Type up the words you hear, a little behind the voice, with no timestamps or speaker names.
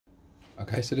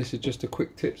Okay, so this is just a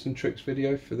quick tips and tricks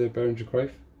video for the Behringer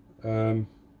Crave.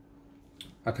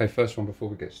 Okay, first one before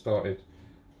we get started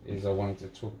is I wanted to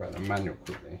talk about the manual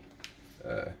quickly.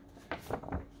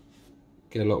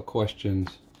 Get a lot of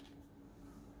questions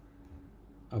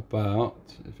about,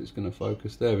 if it's going to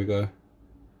focus, there we go,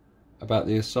 about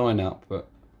the assign output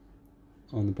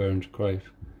on the Behringer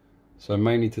Crave. So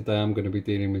mainly today I'm going to be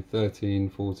dealing with 13,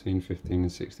 14, 15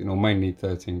 and 16, or mainly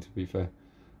 13 to be fair.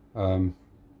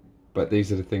 But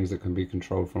these are the things that can be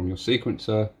controlled from your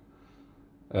sequencer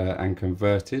and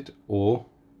converted, or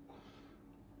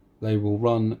they will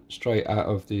run straight out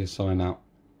of the assign out.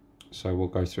 So we'll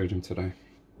go through them today.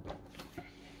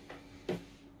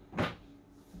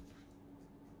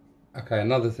 Okay,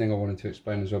 another thing I wanted to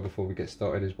explain as well before we get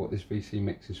started is what this VC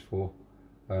mix is for.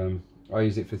 I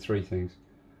use it for three things.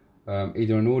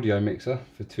 Either an audio mixer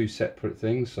for two separate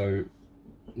things, so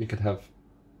you could have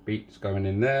beats going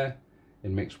in there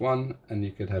in mix 1, and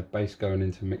you could have bass going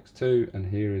into mix 2, and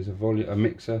here is a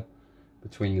mixer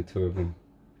between the two of them.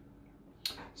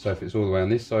 So if it's all the way on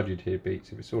this side you'd hear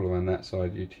beats, if it's all the way on that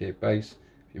side you'd hear bass.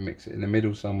 If you mix it in the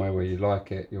middle somewhere where you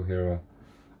like it, you'll hear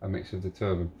a mix of the two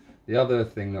of them. The other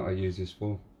thing that I use this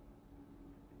for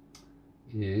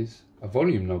is a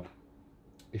volume knob.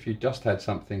 If you just had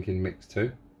something in mix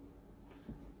 2,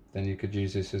 then you could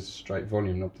use this as a straight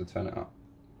volume knob to turn it up.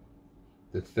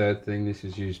 The third thing this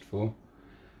is used for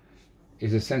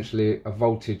is essentially a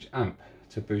voltage amp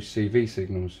to boost CV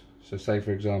signals. So say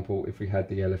for example, if we had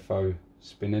the LFO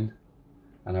spinning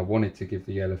and I wanted to give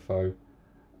the LFO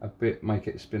a bit, make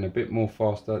it spin a bit more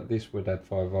faster, this would add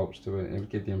 5 volts to it. It would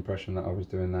give the impression that I was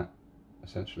doing that,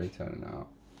 essentially turning it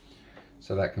up.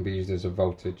 So that can be used as a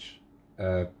voltage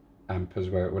amp as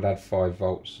well. It would add 5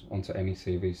 volts onto any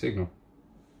CV signal.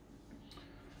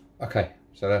 Okay,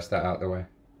 so that's that out of the way.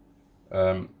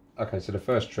 Okay, so the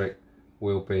first trick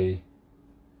will be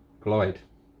glide.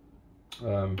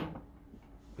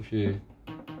 If you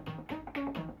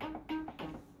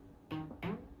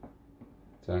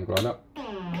turn glide up,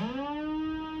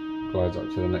 glides up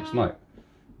to the next note.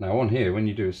 Now on here, when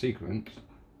you do a sequence,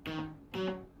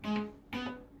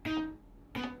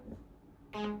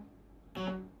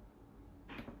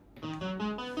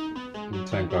 you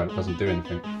turn glide, it doesn't do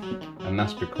anything, and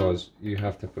that's because you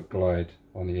have to put glide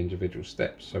on the individual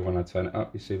steps. So when I turn it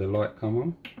up, you see the light come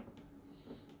on.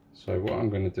 So what I'm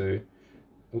going to do,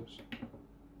 oops,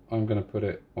 I'm going to put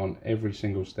it on every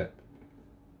single step.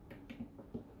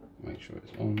 Make sure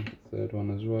it's on the third one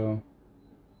as well.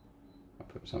 I'll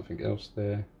put something else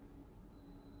there.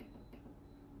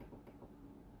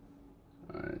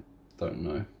 I don't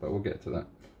know, but we'll get to that.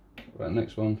 Right,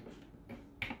 next one,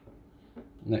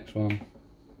 next one,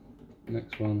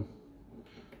 next one,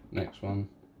 next one,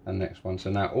 and next one.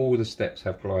 So now all the steps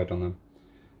have glide on them.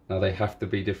 Now they have to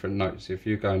be different notes. If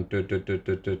you're going do do do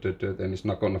do do do do, then it's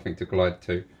not got nothing to glide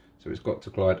to. So it's got to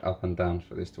glide up and down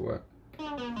for this to work.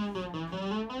 Oh,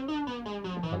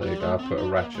 there you go. I put a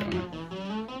ratchet on it.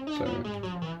 So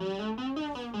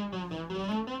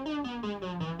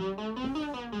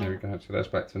there we go. So that's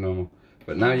back to normal.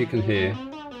 But now you can hear.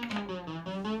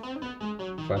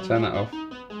 If I turn that off,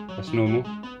 that's normal.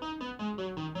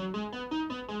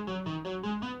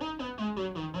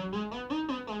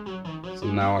 So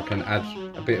now I can add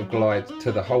a bit of glide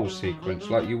to the whole sequence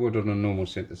like you would on a normal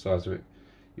synthesizer.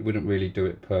 You wouldn't really do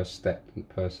it per step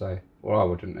per se, or I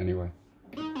wouldn't anyway.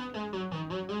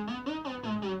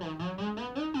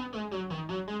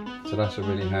 So that's a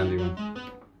really handy one.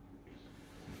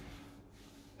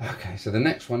 Okay, so the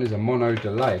next one is a mono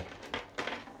delay.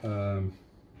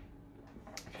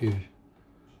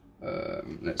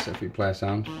 Let's say if we play a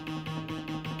sound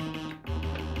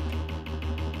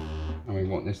and we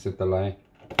want this to delay,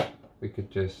 we could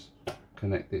just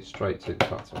connect it straight to the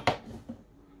cutoff,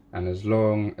 and as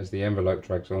long as the envelope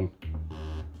drags on,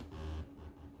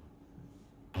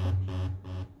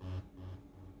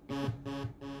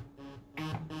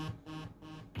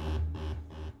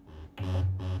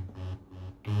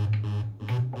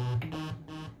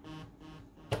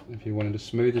 if you wanted a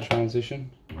smoother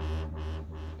transition,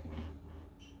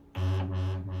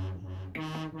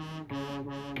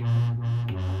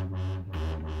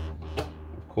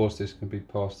 of course this can be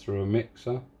passed through a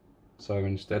mixer. So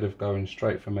instead of going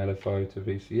straight from LFO to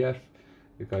VCF,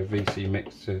 you go VC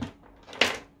mix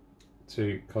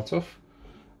to cutoff,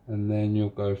 and then you'll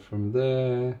go from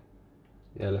there,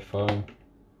 the LFO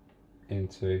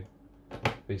into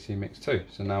VC mix 2.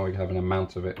 So now we have an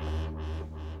amount of it.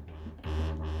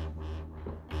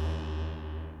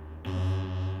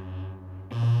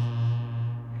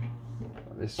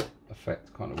 This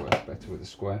effect kind of works better with a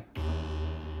square.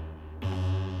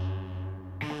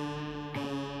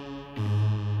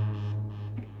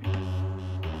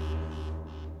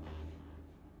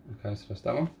 Okay, so that's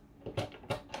that one.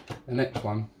 The next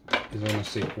one is on a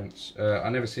sequence. I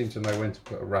never seem to know when to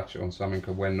put a ratchet on something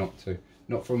or when not to.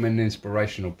 Not from an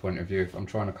inspirational point of view. If I'm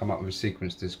trying to come up with a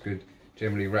sequence that's good,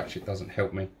 generally ratchet doesn't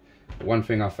help me. But one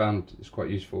thing I found is quite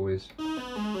useful is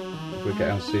if we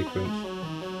get our sequence,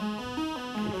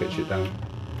 we pitch it down.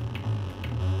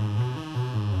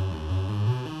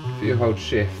 If you hold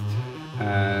shift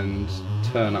and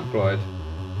turn up glide,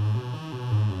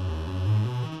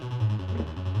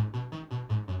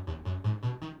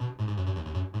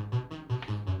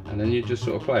 and then you just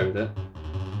sort of play with it.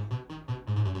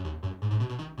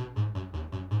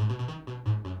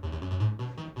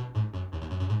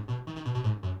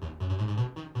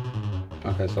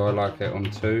 Okay, so I like it on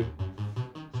 2,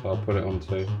 so I'll put it on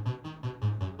 2. If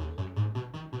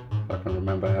I can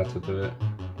remember how to do it.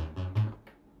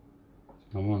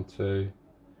 So I'm on 2,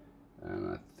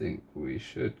 and I think we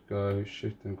should go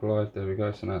shift and glide. There we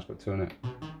go, so now it's got 2 on it.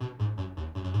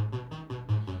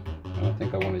 And I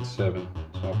think I wanted 7,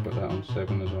 so I'll put that on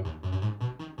 7 as well.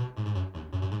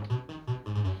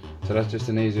 So that's just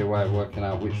an easier way of working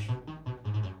out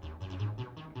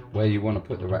where you want to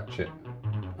put the ratchet.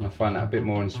 And I find that a bit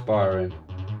more inspiring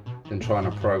than trying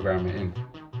to program it in.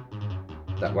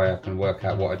 That way I can work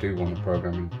out what I do want to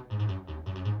program in.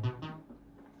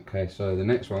 Okay, so the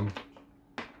next one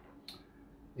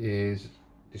is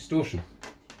distortion.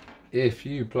 If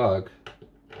you plug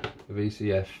the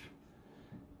VCF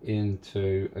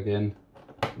into, again,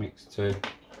 mix 2,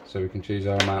 so we can choose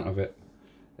our amount of it,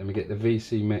 then we get the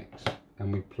VC mix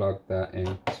and we plug that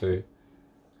into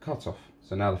cutoff.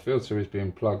 So now the filter is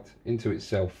being plugged into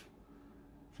itself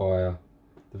via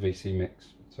the VC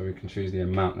mix. So we can choose the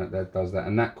amount that does that,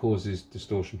 and that causes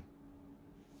distortion.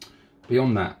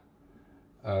 Beyond that,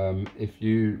 if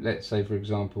you, let's say for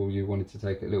example, you wanted to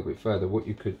take it a little bit further, what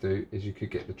you could do is you could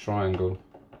get the triangle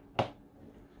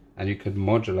and you could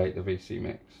modulate the VC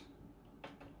mix.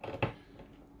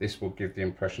 This will give the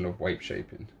impression of wave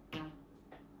shaping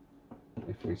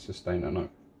if we sustain a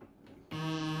note.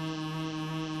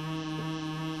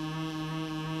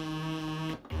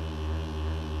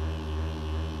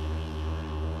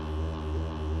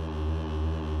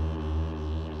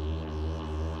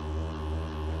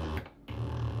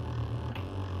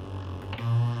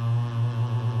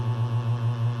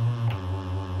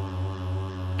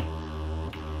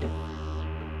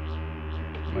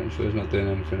 Make sure it's not doing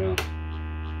anything else.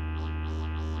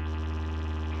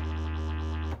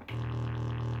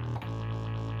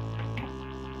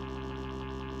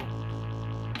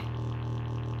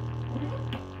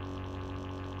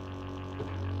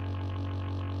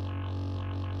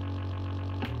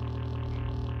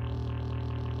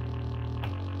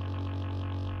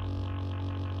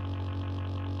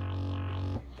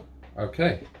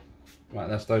 Okay, right,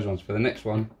 that's those ones. For the next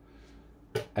one,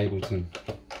 Ableton.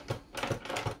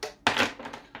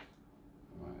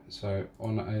 Right, so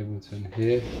on Ableton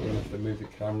here, I'm going to have to move the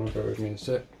camera, bear with me a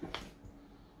sec.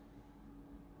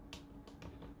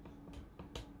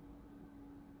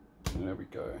 There we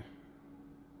go.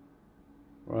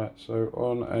 Right, so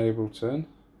on Ableton,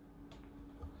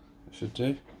 I should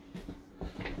do.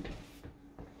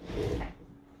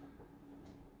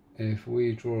 If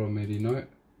we draw a MIDI note,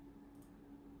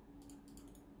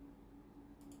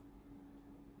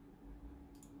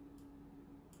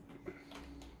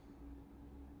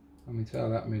 and we tell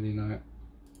that MIDI note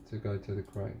to go to the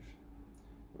Crave.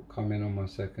 It will come in on my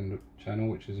second channel,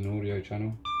 which is an audio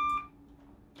channel.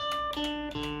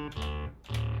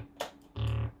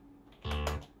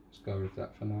 Let's go with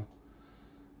that for now.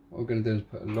 What we're going to do is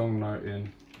put a long note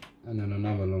in and then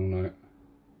another long note.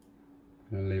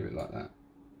 I'm going to leave it like that.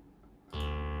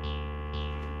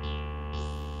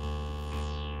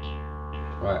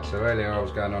 Right, so earlier I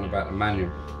was going on about the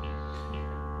manual.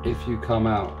 If you come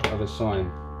out of a sign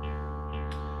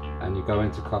and you go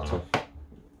into cutoff,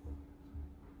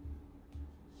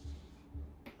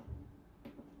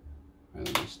 and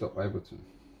then you stop Ableton.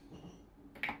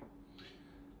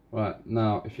 Right,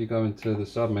 now if you go into the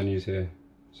sub menus here,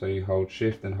 so you hold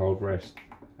shift and hold rest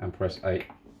and press 8.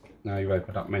 Now you've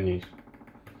opened up menus.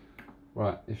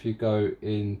 Right, if you go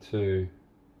into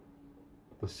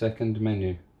the second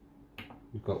menu,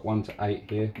 you've got 1 to 8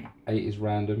 here. 8 is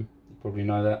random, you probably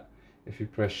know that. If you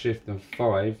press shift and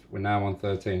 5, we're now on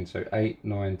 13. So 8,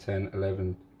 9, 10,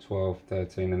 11, 12,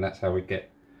 13, and that's how we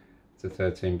get to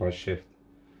 13 by shift.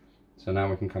 So now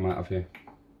we can come out of here.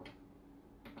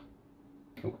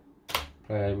 Oh,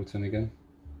 play Ableton again.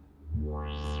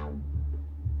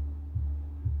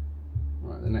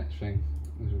 Right, the next thing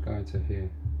is we're going to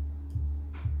here.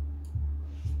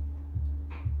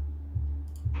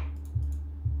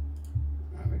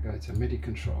 And we go to MIDI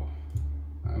control.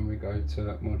 and we go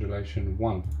to modulation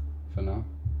 1 for now.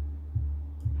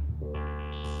 You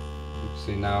can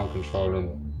see now I'm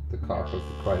controlling the cut-up of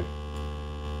the Crave.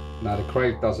 Now the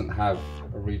Crave doesn't have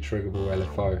a retriggable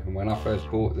LFO, and when I first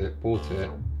bought it,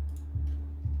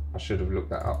 I should have looked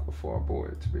that up before I bought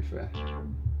it, to be fair.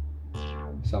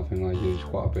 Something I use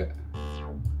quite a bit.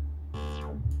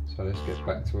 So let's get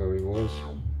back to where we was.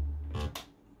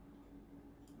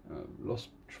 I've lost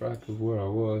track of where I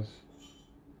was.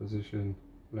 Position,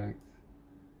 length.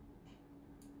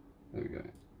 There we go.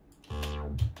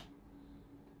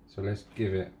 So let's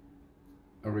give it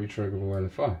a retriggable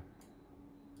LFO,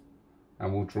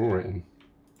 and we'll draw it in.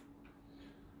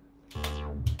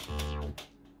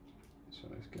 So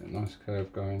let's get a nice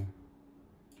curve going.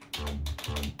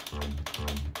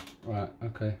 Right,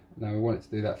 okay, now we want it to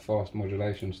do that fast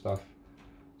modulation stuff,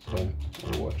 so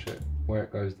we'll watch it where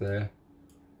it goes there.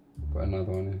 Put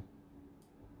another one in,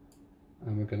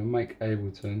 and we're going to make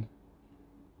Ableton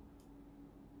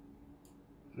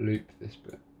loop this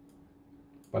bit,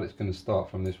 but it's going to start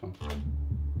from this one.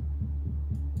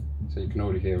 So you can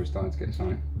already hear we're starting to get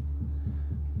something.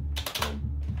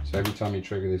 So every time you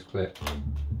trigger this clip,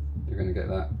 you're going to get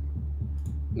that.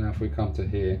 Now if we come to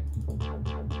here,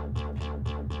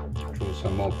 draw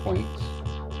some more points.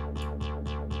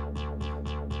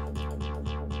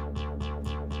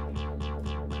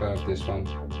 Curve this one.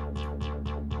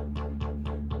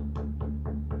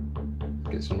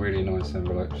 Get some really nice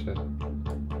envelopes here.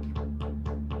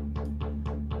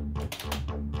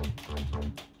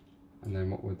 And then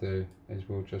what we'll do is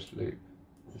we'll just loop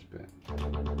this bit.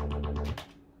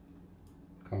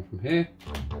 Come from here.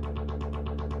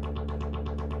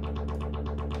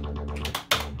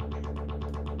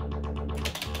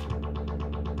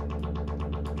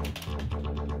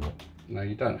 Now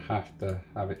you don't have to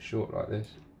have it short like this.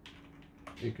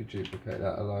 You could duplicate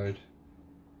that a load.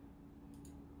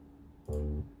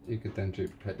 You could then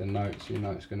duplicate the notes, you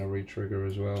know it's going to re-trigger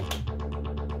as well.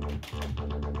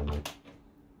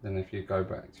 Then if you go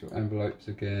back to your envelopes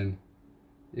again,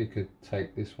 you could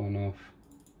take this one off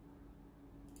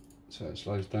so it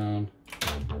slows down.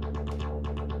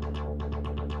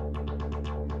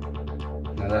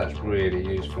 Now that's really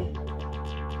useful.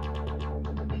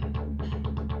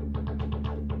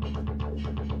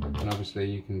 And obviously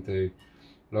you can do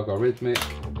logarithmic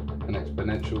and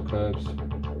exponential curves.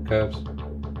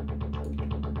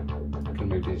 You can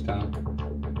move these down.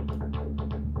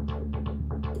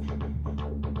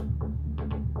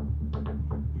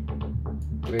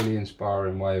 Really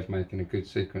inspiring way of making a good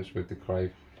sequence with the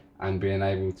Crave and being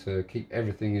able to keep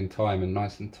everything in time and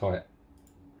nice and tight.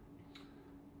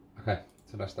 Okay,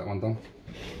 so that's that one done.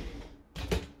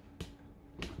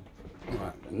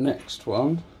 Right, the next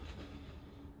one.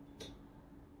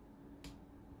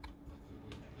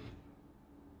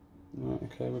 Right,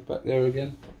 okay, we're back there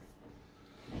again.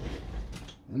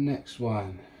 The next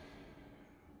one.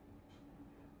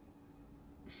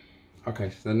 Okay,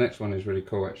 so the next one is really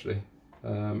cool actually.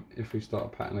 If we start a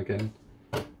pattern again,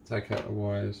 take out the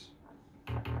wires,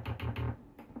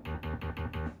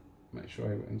 make sure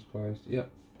everything's closed.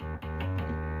 Yep.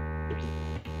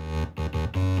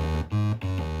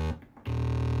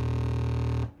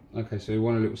 Okay, so we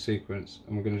want a little sequence,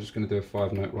 and we're just going to do a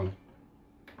 5-note one.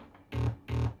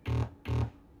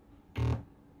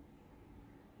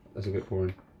 That's a bit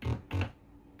boring.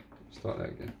 Start that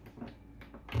again.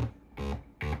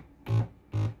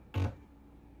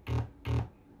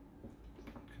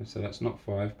 So that's not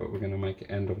 5, but we're going to make it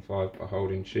end on 5 by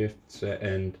holding shift, set,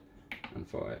 end, and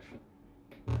 5.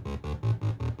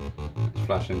 It's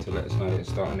flashing to let us know it's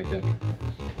starting again.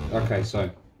 Okay,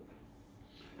 so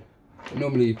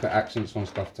normally you put accents on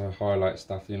stuff to highlight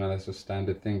stuff, you know, that's a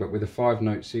standard thing, but with a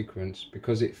 5-note sequence,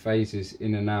 because it phases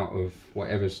in and out of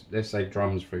whatever's, let's say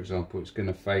drums for example, it's going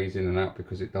to phase in and out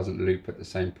because it doesn't loop at the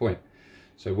same point.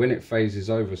 So when it phases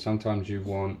over, sometimes you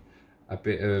want a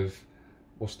bit of,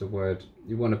 what's the word,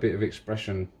 you want a bit of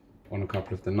expression on a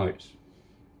couple of the notes,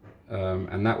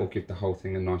 and that will give the whole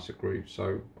thing a nicer groove.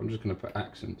 So I'm just going to put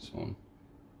accents on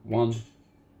 1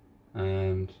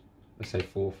 and let's say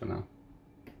 4 for now.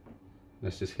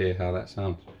 Let's just hear how that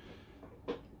sounds.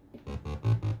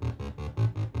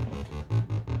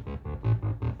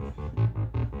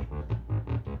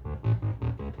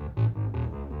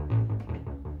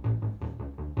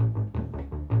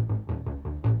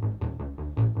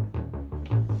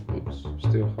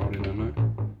 Still holding a note.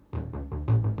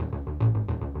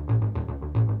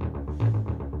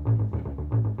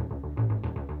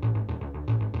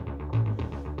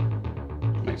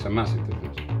 Makes a massive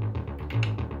difference.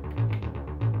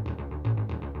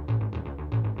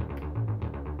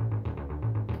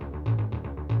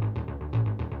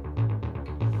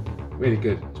 Really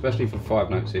good, especially for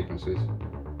 5-note sequences.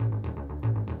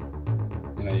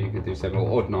 You know, you could do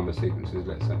several odd number sequences,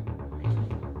 let's say.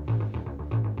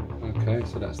 Okay,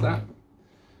 so that's that.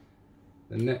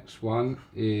 The next one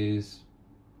is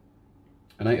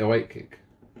an 808 kick.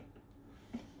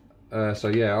 So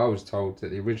yeah, I was told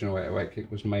that the original 808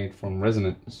 kick was made from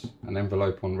resonance, an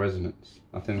envelope on resonance,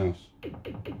 nothing else.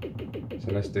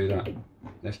 So let's do that.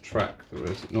 Let's track the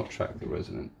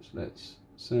resonance. Let's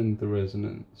send the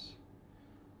resonance.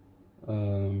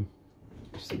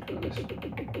 Let's think about this.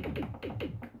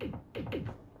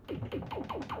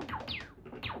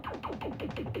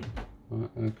 Right,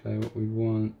 okay, what we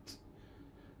want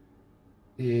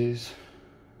is,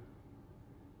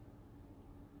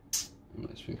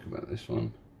 let's think about this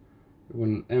one. We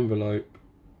want an envelope.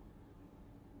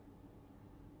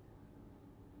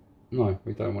 No,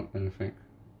 we don't want anything.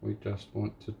 We just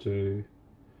want to do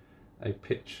a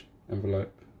pitch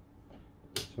envelope.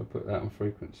 So I'll put that on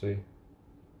frequency.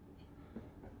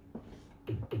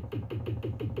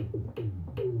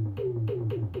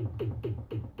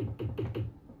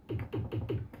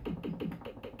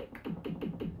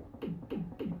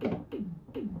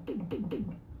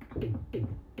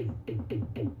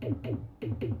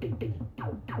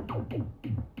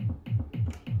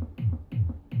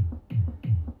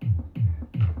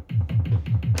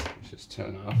 Let's just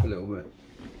turn it up a little bit.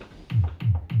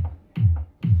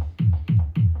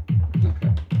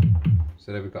 Okay,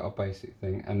 so there we've got our basic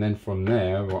thing, and then from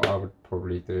there what I would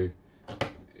probably do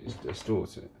is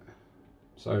distort it.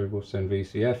 So we'll send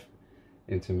VCF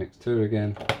into mix 2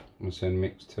 again, and we'll send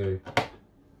mix 2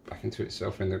 back into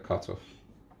itself in the cutoff.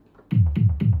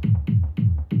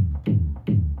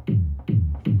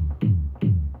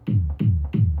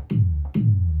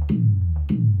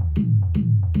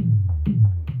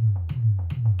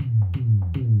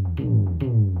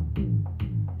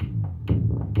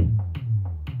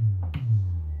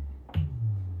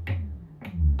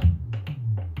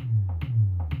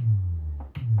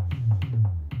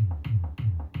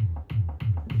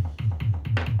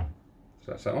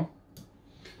 So that's that one.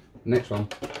 The next one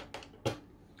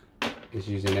is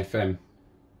using FM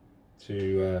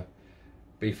to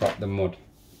beef up the mod.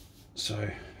 So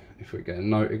if we get a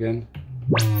note again,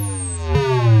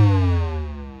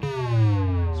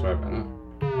 sorry about that.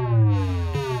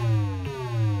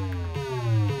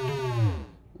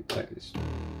 We take this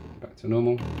back to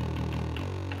normal.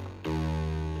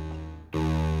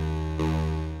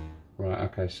 Right,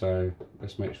 okay, so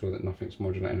let's make sure that nothing's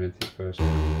modulating anything first.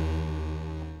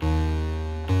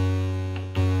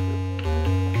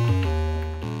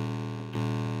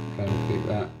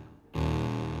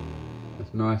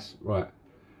 Nice, right.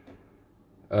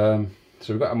 So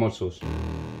we've got our mod source,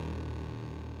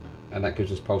 and that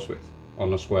gives us pulse width on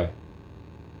the square.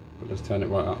 But let's turn it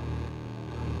right up.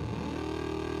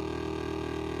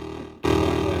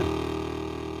 Right there.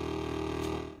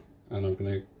 And I'm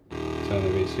going to turn the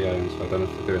VCA on so I don't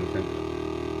have to do anything.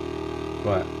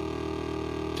 Right.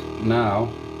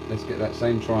 Now, let's get that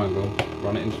same triangle,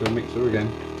 run it into a mixer again,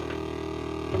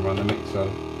 and run the mixer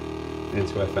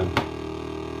into FM.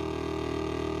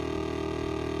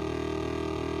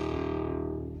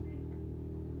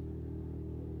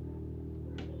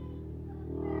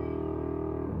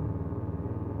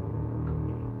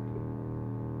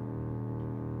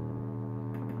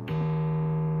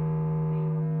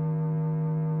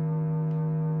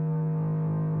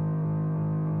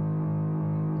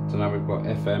 So now we've got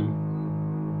FM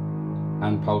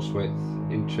and pulse width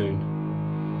in tune.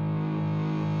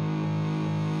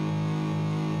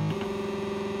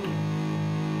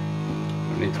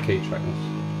 I need to key track this.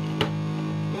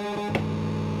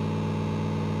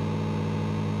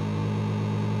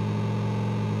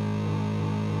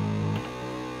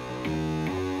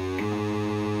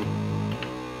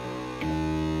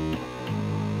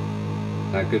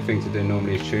 Now, a good thing to do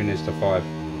normally is tune this to 5.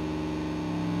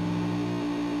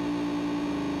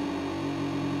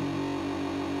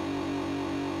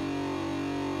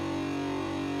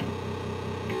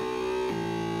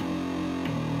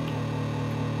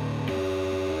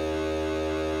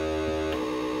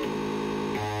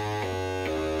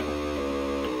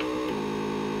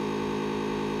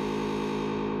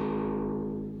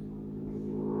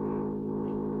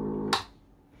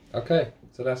 Okay,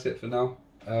 so that's it for now.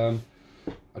 I'll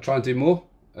try and do more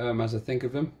as I think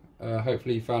of them.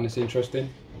 Hopefully you found this interesting.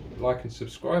 Like and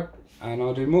subscribe, and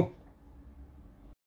I'll do more.